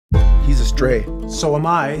he's a stray. So am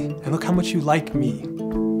I, and look how much you like me.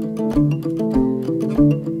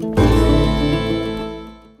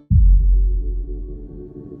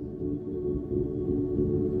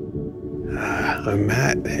 I'm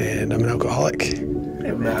Matt, and I'm an alcoholic.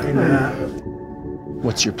 Hey, Matt.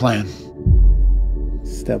 What's your plan?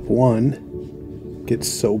 Step 1, get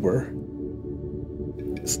sober.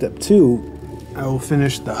 Step 2, I will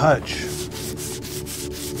finish the hutch.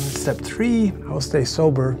 Step 3, I will stay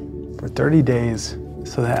sober for 30 days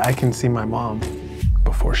so that I can see my mom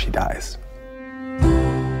before she dies.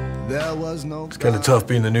 It's kind of tough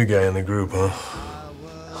being the new guy in the group, huh?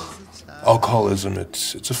 Alcoholism,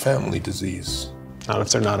 it's a family disease. Not if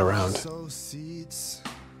they're not around.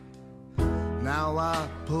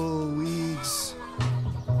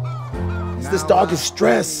 This dog is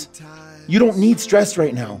stress. You don't need stress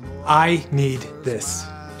right now. I need this.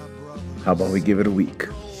 How about we give it a week?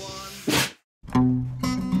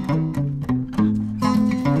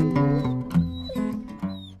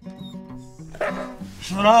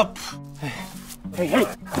 Shut up. Hey.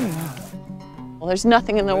 Well, there's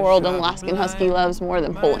nothing in the world an Alaskan Husky loves more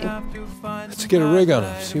than pulling. Let's get a rig on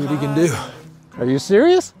him, see what he can do. Are you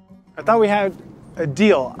serious? I thought we had a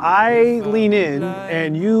deal. I lean in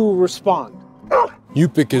and you respond.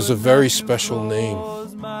 Yupik is a very special name.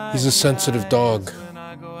 He's a sensitive dog.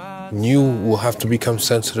 And you will have to become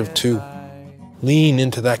sensitive too. Lean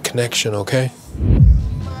into that connection, okay?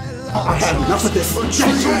 I had enough of this.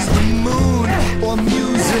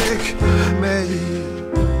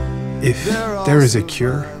 If there is a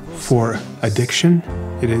cure for addiction,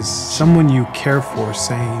 it is someone you care for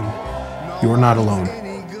saying, "You're not alone."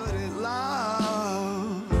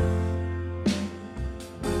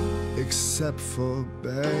 Except for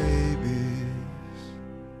baby.